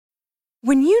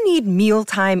When you need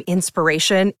mealtime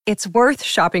inspiration, it's worth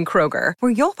shopping Kroger,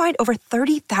 where you'll find over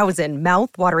 30,000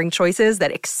 mouth-watering choices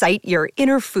that excite your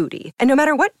inner foodie. And no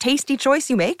matter what tasty choice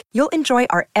you make, you'll enjoy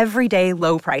our everyday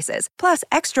low prices, plus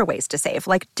extra ways to save,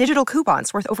 like digital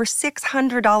coupons worth over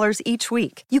 $600 each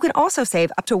week. You can also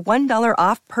save up to $1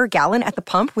 off per gallon at the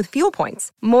pump with fuel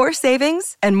points. More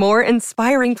savings and more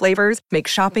inspiring flavors make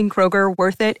shopping Kroger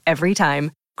worth it every time.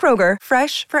 Kroger,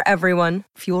 fresh for everyone.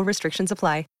 Fuel restrictions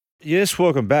apply. Yes,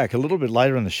 welcome back. A little bit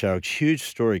later in the show, a huge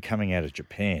story coming out of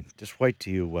Japan. Just wait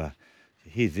till you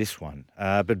hear this one.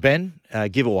 But Ben,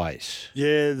 giveaways.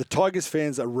 Yeah, the Tigers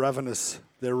fans are ravenous.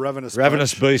 They're ravenous.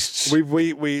 Ravenous bunch. beasts.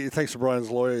 We thanks to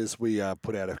Brian's lawyers, we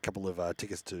put out a couple of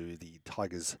tickets to the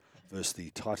Tigers versus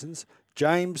the Titans.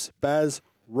 James, Baz,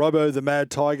 Robbo, the Mad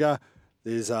Tiger.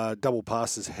 There's double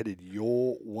passes headed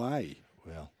your way.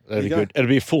 Well, that'll be good. It'll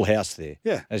be a full house there.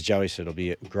 Yeah. As Joey said, it'll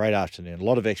be a great afternoon. A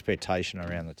lot of expectation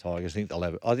around the Tigers. I think they'll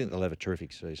have a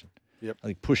terrific season. Yep. I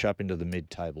think push up into the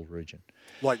mid-table region.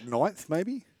 Like ninth,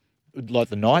 maybe? Like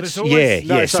the Knights? Always,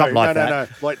 something like that. No,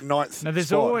 like ninth. Now, there's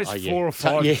spot. always four or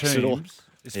five teams.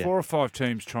 There's Yeah. 4 or 5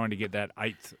 teams trying to get that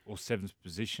 8th or 7th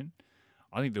position.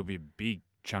 I think there'll be a big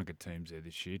chunk of teams there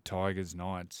this year. Tigers,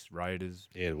 Knights, Raiders.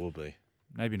 Yeah, it will be.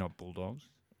 Maybe not Bulldogs.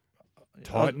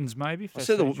 Titans, maybe. I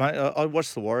said I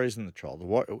watched the Warriors in the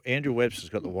trial. Andrew Webster's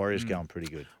got the Warriors going pretty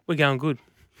good. We're going good.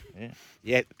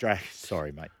 Yeah.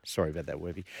 Sorry, mate. Sorry about that,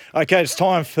 Webby. Okay, it's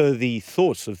time for the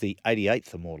thoughts of the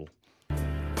 88th Immortal.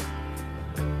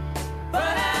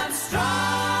 But I'm strong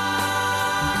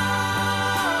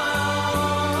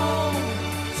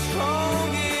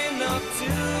enough to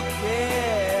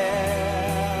carry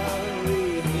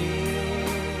him.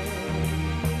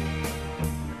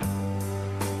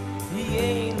 He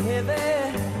ain't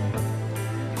heavy.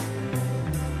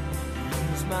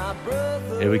 He's my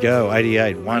brother. Here we go,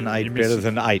 88. 1 8 You're better missing-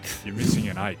 than 8th. You're missing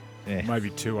an 8. Yeah. Maybe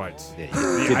 2 8s. Yeah,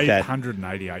 The get that.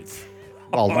 888th.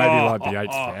 Well, Maybe like the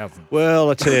 8,000.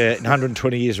 Well, I tell you, in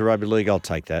 120 years of rugby league, I'll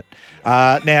take that.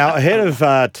 Now, ahead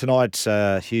of tonight's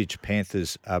huge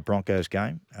Panthers Broncos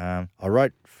game, I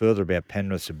wrote further about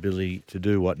Penrith's ability to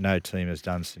do what no team has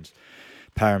done since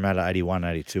Parramatta 81,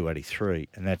 82, 83,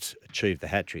 and that's achieve the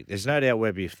hat-trick. There's no doubt,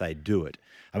 Webby, if they do it.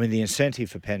 I mean, the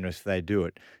incentive for Penrith, if they do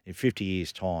it, in 50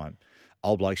 years' time,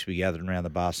 old blokes will be gathered around the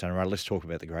bar saying, right, let's talk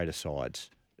about the greater sides.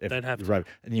 They'd have to.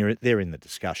 And they're in the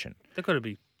discussion. They've got to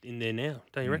be in there now,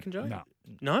 don't you reckon, Joe? No.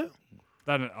 No?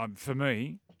 For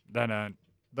me,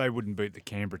 they wouldn't beat the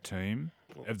Canberra team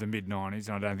of the mid-90s,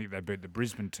 and I don't think they beat the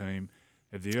Brisbane team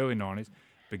of the early 90s.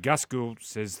 But Gus Gould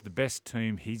says the best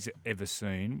team he's ever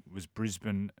seen was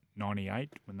Brisbane 98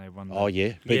 when they won.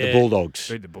 Beat the Bulldogs.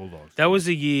 Beat the Bulldogs. That was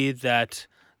the year that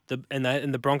the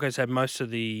Broncos had most of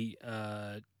the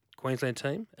Queensland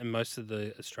team and most of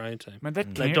the Australian team. Man,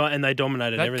 They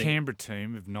dominated that everything. Canberra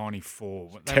team of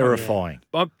 94. Terrifying.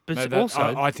 But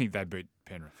also, I think they beat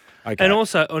Penrith. Okay. and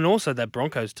also that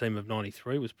Broncos team of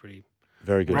 93 was pretty.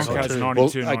 Very good. Broncos side.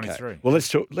 92, Well, 93. Well, let's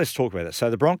talk about that. So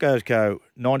the Broncos go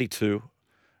 92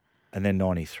 and then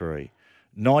 93.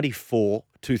 94,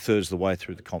 2/3 of the way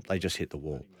through the comp, they just hit the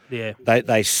wall. Yeah.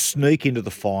 They sneak into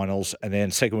the finals, and then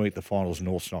second week the finals,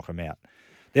 Norths knock them out.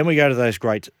 Then we go to those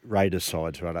great Raiders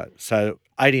sides, right? So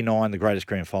 89, the greatest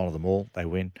grand final of them all, they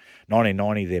win.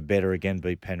 1990, they're better again,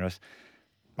 beat Penrith.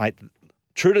 Mate,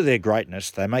 true to their greatness,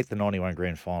 they make the 91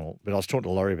 grand final, but I was talking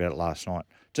to Laurie about it last night.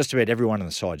 Just about everyone on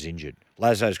the side's injured.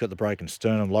 Lazo's got the broken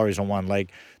sternum, Laurie's on one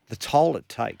leg. The toll it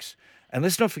takes. And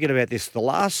let's not forget about this. The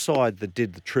last side that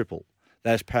did the triple,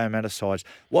 those Parramatta sides,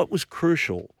 what was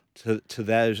crucial to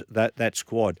that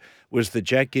squad was that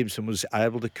Jack Gibson was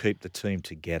able to keep the team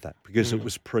together because it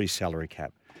was pre-salary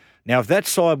cap. Now, if that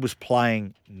side was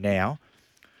playing now,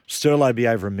 Sterlo would be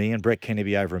over $1 million, Brett Kenny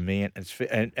be over $1 million,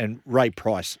 and Ray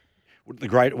Price,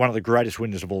 one of the greatest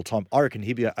winners of all time, I reckon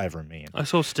he'd be over $1 million. I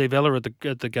saw Steve Eller at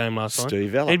the game last night.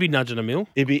 Steve Eller. He'd be nudging a mil.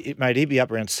 He'd be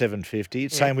up around 750.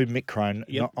 Same with Mick Crone.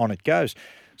 Yep. On it goes.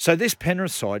 So this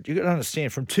Penrith side, you've got to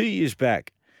understand, from 2 years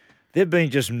back, they've been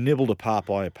just nibbled apart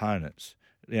by opponents.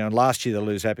 You know, last year they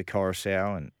lose Api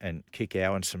Coruscant and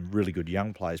Kikau and some really good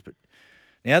young players, but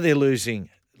now they're losing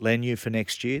Lenu for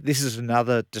next year. This is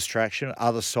another distraction.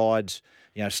 Other sides,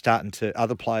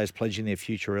 other players pledging their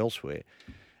future elsewhere.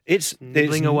 It's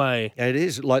nibbling away. It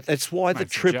is that's why the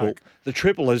It's a joke.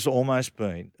 triple has almost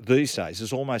been these days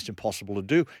is almost impossible to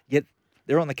do. Yet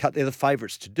they're on the cut. They're the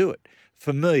favourites to do it.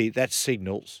 For me, that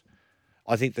signals,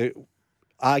 I think, they're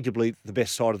arguably the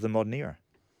best side of the modern era.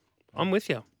 I'm with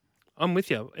you,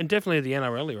 and definitely the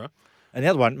NRL era. And the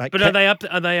other one, mate. But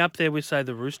are they up there with, say,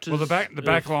 the Roosters? Well, the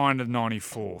back line of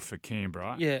 94 for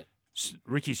Canberra. Yeah.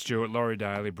 Ricky Stewart, Laurie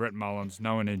Daly, Brett Mullins,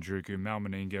 Noah Ndruku, Mal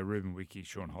Meninga, Ruben Wiki,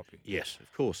 Sean Hoppy. Yes,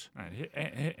 of course. Mate,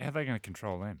 how are they going to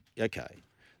control them? Okay.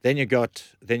 Then you got.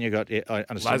 I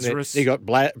understand. Lazarus. You got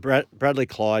Bradley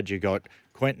Clyde. You got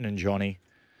Quentin and Johnny.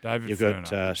 David You've Furner,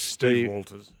 got Steve Steve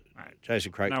Walters. Mate,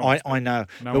 Jason Craig. No one's I know.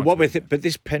 no But one's what with beaten it? But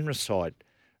this Penrith side,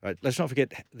 right? Let's not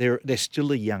forget they're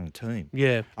still a young team.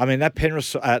 Yeah. I mean that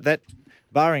Penrith that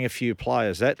barring a few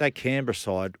players, that Canberra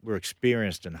side were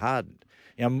experienced and hardened.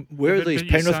 You know, where are these but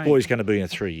you're Penrith saying- boys going to be in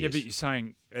 3 Yeah, years? but you're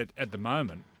saying at the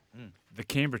moment, the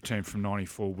Canberra team from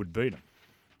 '94 would beat them.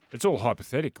 It's all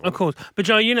hypothetical. Of course. But,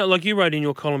 Joe, you know, like you wrote in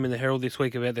your column in the Herald this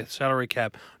week about the salary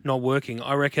cap not working.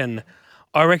 I reckon,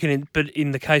 but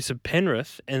in the case of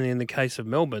Penrith and in the case of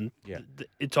Melbourne, Yeah.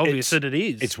 it's obvious that it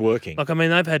is. It's working. Like, I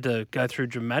mean, they've had to go through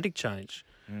dramatic change.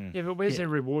 Yeah, but where's their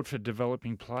reward for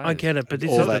developing players? I get it, but this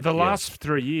All is that- The yeah. last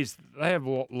 3 years, they have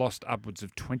lost upwards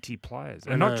of 20 players,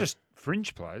 I and know. not just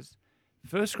fringe players,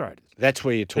 first graders. That's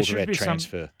where you There talk should about be some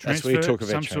transfer. That's where you talk about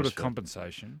some transfer. sort of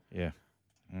compensation. Yeah.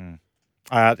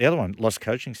 The other one, lost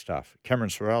coaching staff. Cameron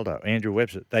Serraldo, Andrew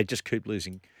Webster. They just keep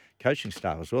losing coaching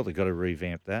staff as well. They've got to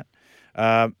revamp that.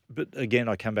 But again,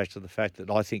 I come back to the fact that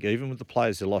I think even with the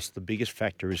players they lost, the biggest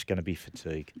factor is going to be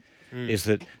fatigue. Is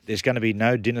that there's going to be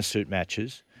no dinner suit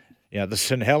matches. You know, the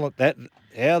St Helens,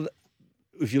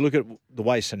 if you look at the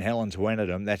way St Helens went at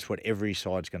them, that's what every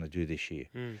side's going to do this year.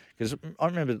 Because I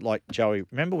remember, like Joey,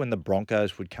 remember when the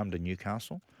Broncos would come to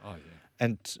Newcastle? Oh yeah.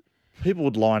 And people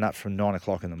would line up from 9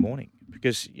 o'clock in the morning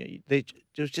because there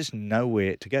was just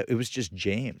nowhere to go. It was just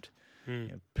jammed. You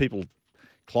know, people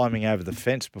climbing over the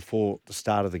fence before the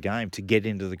start of the game to get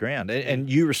into the ground. And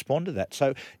you respond to that.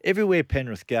 So everywhere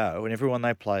Penrith go and everyone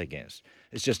they play against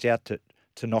is just out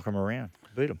to knock them around,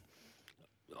 beat them.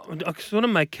 I sort of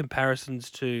make comparisons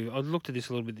to. I looked at this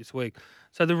a little bit this week.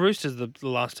 So the Roosters, the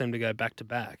last team to go back to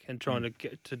back and trying to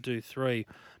get to do three.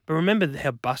 But remember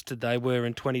how busted they were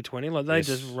in 2020. Like they Yes.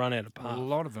 just run out of A path.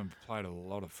 lot of them played a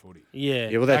lot of footy. Yeah.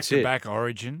 Yeah, well, that's it. Back-to-back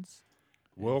Origins,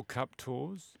 World Cup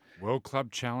tours, World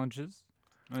Club challenges.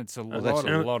 It's a that's lot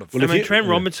it. of Well, I if mean, you- Trent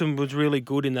yeah. Robinson was really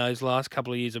good in those last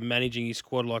couple of years of managing his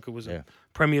squad like it was Yeah. a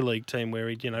Premier League team where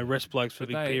he'd, rest blokes for But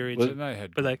big they, periods. but they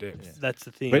had but good they, depth. that's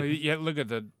the thing. Well, yeah, look at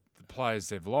the players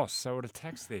they've lost, so it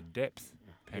attacks their depth.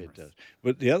 Yeah, it Penrith. does.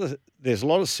 But there's a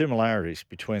lot of similarities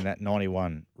between that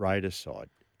 91 Raiders side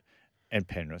and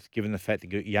Penrith, given the fact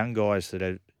that you've got young guys that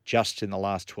have just in the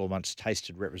last 12 months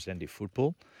tasted representative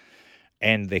football.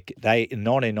 And they in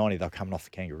 1990, they're coming off the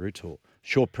Kangaroo Tour.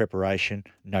 Short preparation,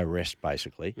 no rest,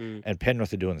 basically. And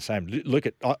Penrith are doing the same. Look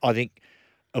at, I think,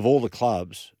 of all the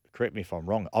clubs, correct me if I'm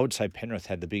wrong, I would say Penrith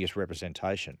had the biggest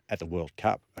representation at the World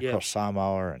Cup across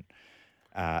Samoa and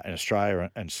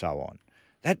Australia and so on.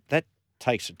 That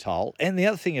takes a toll. And the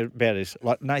other thing about it is,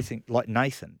 like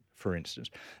Nathan, for instance,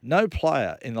 no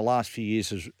player in the last few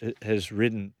years has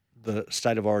ridden the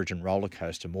State of Origin roller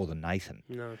coaster more than Nathan.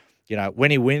 No. You know,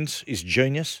 when he wins, he's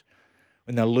genius.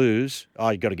 When they lose,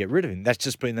 you've got to get rid of him. That's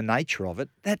just been the nature of it.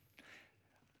 That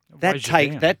weighs you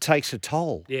down. that takes a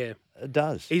toll. Yeah. It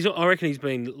does. I reckon he's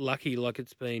been lucky. Like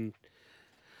it's been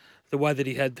the way that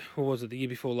he had. What was it? The year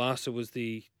before last, it was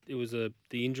the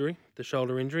injury, the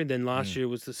shoulder injury. Then last year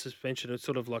was the suspension. It's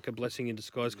sort of like a blessing in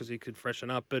disguise because he could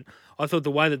freshen up. But I thought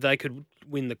the way that they could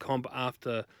win the comp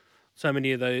after so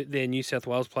many of their New South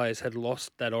Wales players had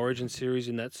lost that Origin series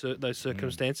in those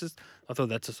circumstances, I thought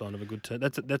that's a sign of a good team.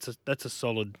 That's a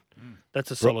solid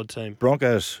team.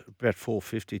 Broncos about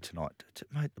 450 tonight,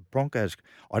 mate. The Broncos.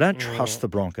 I don't trust the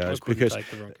Broncos I couldn't because take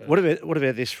the Broncos. what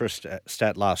about this for a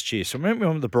stat last year? So remember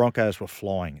when the Broncos were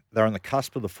flying? They're on the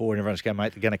cusp of the four, and everyone's going,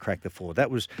 mate, they're going to crack the four. That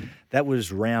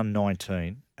was round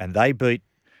 19, and they beat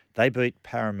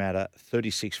Parramatta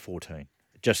 36-14.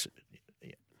 Just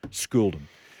schooled them.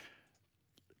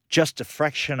 Just a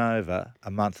fraction over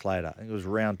a month later, I think it was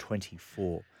round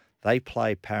 24, they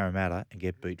play Parramatta and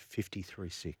get beat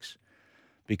 53-6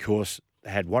 because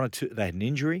they had they had an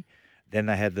injury, then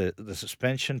they had the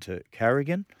suspension to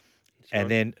Carrigan,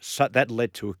 and then that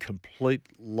led to a complete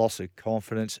loss of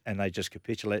confidence and they just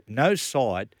capitulate. No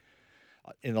side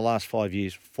in the last 5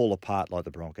 years fall apart like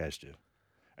the Broncos do.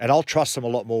 And I'll trust them a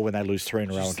lot more when they lose three in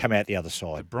a row and come out the other The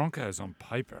side. Broncos on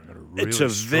paper have got a really It's a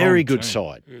strong very good team.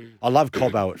 side. I love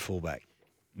Cobbo at fullback.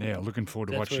 Yeah, looking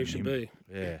forward to That's where watching he should him.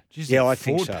 be. Yeah, Jeez, yeah, the I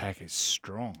think forward so. pack is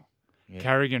strong. Yeah.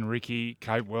 Carrigan, Ricky,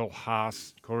 Capewell,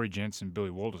 Haas, Corey Jensen, Billy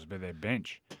Walters be their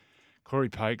bench. Corey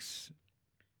Pakes,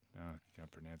 can't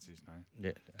pronounce his name.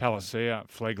 Yeah. Palacia,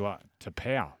 Flegler,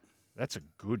 Tapau. That's a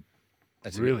good,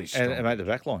 That's really good. strong. And mate, the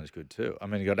back line is good too. I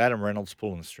mean, you got Adam Reynolds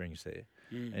pulling the strings there.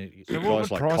 And So what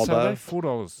guys like price are Cobbo,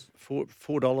 they? $4.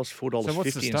 $4.50 So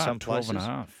what's the in start? some 12 places. and a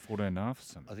half, 14 and a half or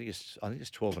something. I think it's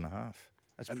 12 and a half.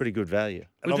 That's pretty good value.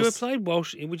 And Would you have obviously- played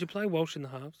Walsh? Would you play Walsh in the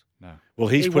halves? No. Well,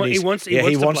 he's He put wa- he his, wants- he yeah,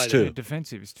 he wants to wants play to. the-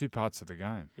 Defensive. It's two parts of the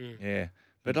game. Yeah,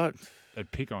 but I. They'd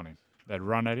pick on him. They'd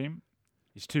run at him.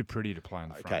 He's too pretty to play on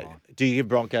the front Okay. line. Do you give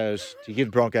Broncos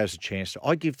a chance?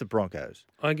 I give the Broncos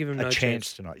I give him a no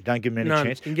chance tonight. You don't give them any None.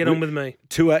 chance. You can get on with me.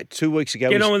 2 weeks ago.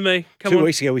 Get we- on with me. Come 2 on.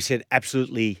 weeks ago, we said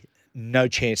absolutely no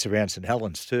chance around St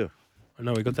Helens too. I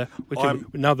know we got that. We I'm-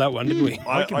 nailed that one, didn't we?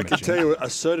 I can can imagine. tell you a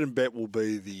certain bet will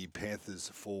be the Panthers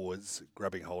forwards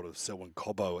grabbing hold of Selwyn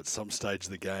Cobbo at some stage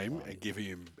of the game and giving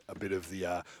him a bit of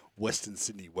the Western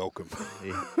Sydney welcome.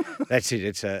 Yeah. That's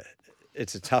it.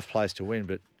 It's a tough place to win,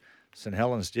 but St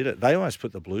Helens did it. They almost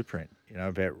put the blueprint,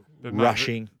 about But mate,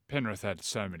 rushing. Penrith had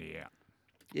so many out.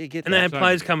 Yeah, get And they that. had So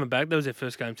players many. coming back. That was their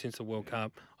first game since the World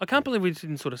Cup. I can't believe we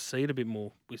didn't sort of see it a bit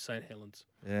more with St Helens.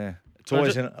 Yeah, it's So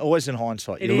always in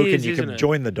hindsight. It You're looking, is, you isn't can it?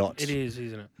 join the dots. It is,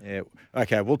 isn't it? Yeah.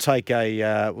 Okay, we'll take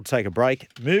a break.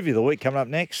 Movie of the week coming up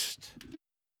next.